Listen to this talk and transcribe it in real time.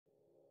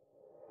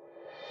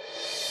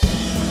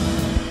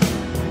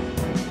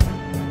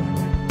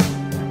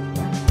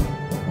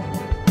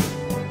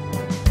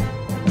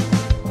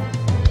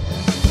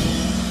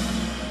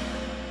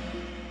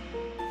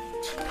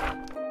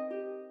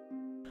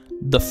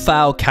The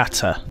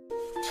Falcata.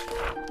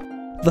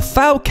 The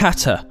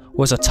Falcata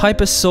was a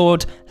type of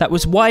sword that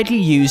was widely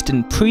used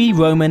in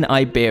pre-Roman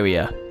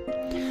Iberia.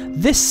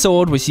 This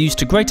sword was used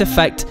to great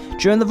effect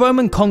during the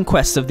Roman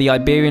conquest of the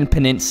Iberian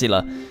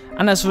peninsula,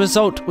 and as a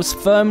result was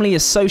firmly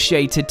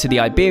associated to the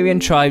Iberian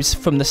tribes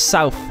from the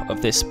south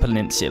of this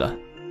peninsula.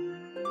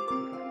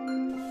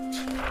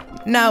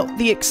 Now,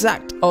 the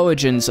exact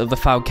origins of the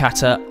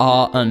Falcata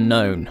are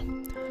unknown.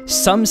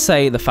 Some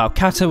say the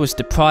Falcata was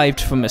deprived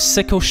from a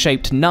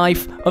sickle-shaped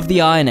knife of the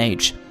Iron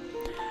Age.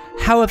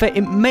 However,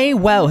 it may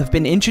well have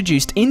been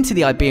introduced into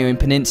the Iberian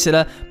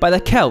Peninsula by the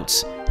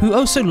Celts, who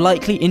also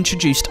likely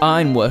introduced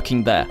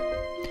ironworking there.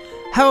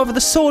 However, the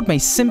sword may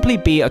simply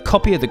be a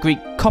copy of the Greek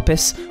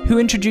Kopis, who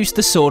introduced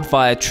the sword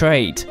via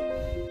trade.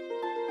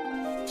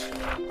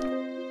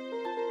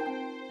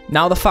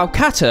 Now, the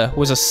Falcata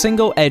was a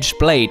single-edged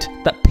blade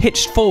that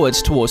pitched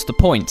forwards towards the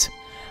point.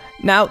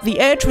 Now, the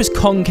edge was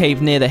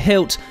concave near the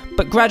hilt,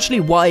 but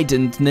gradually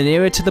widened the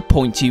nearer to the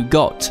point you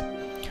got.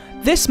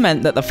 This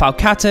meant that the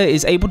Falcata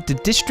is able to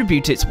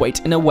distribute its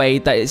weight in a way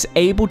that is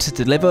able to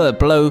deliver a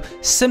blow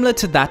similar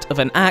to that of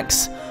an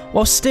axe,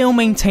 while still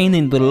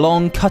maintaining the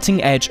long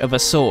cutting edge of a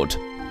sword.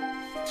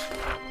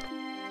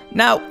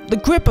 Now, the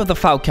grip of the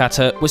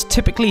Falcata was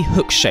typically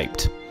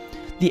hook-shaped.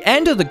 The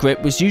end of the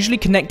grip was usually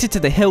connected to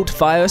the hilt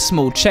via a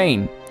small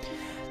chain.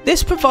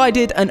 This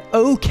provided an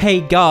okay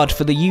guard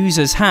for the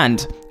user's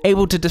hand,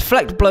 able to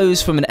deflect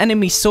blows from an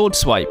enemy sword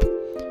swipe.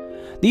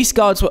 These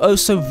guards were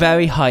also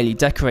very highly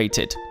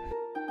decorated.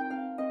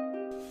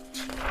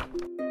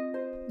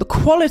 The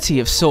quality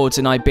of swords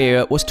in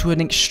Iberia was to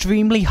an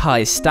extremely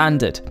high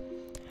standard.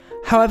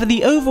 However,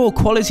 the overall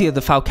quality of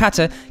the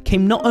Falcata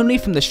came not only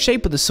from the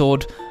shape of the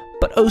sword,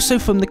 but also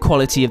from the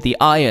quality of the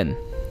iron.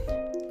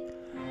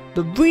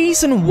 The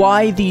reason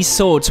why these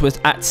swords were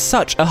at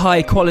such a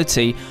high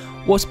quality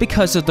was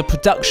because of the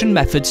production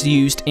methods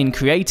used in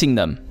creating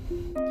them.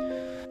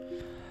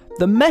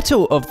 The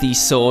metal of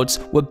these swords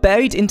were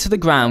buried into the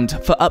ground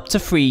for up to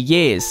 3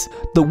 years.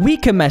 The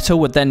weaker metal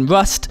would then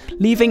rust,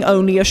 leaving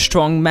only a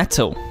strong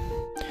metal.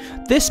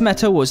 This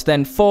metal was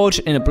then forged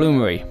in a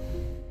bloomery.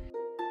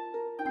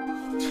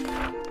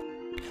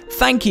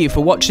 Thank you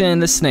for watching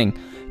and listening.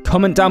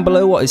 Comment down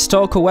below what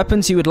historical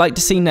weapons you would like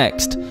to see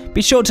next.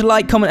 Be sure to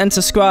like, comment and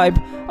subscribe.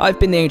 I've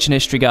been the Ancient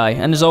History Guy,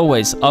 and as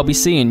always, I'll be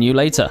seeing you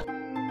later.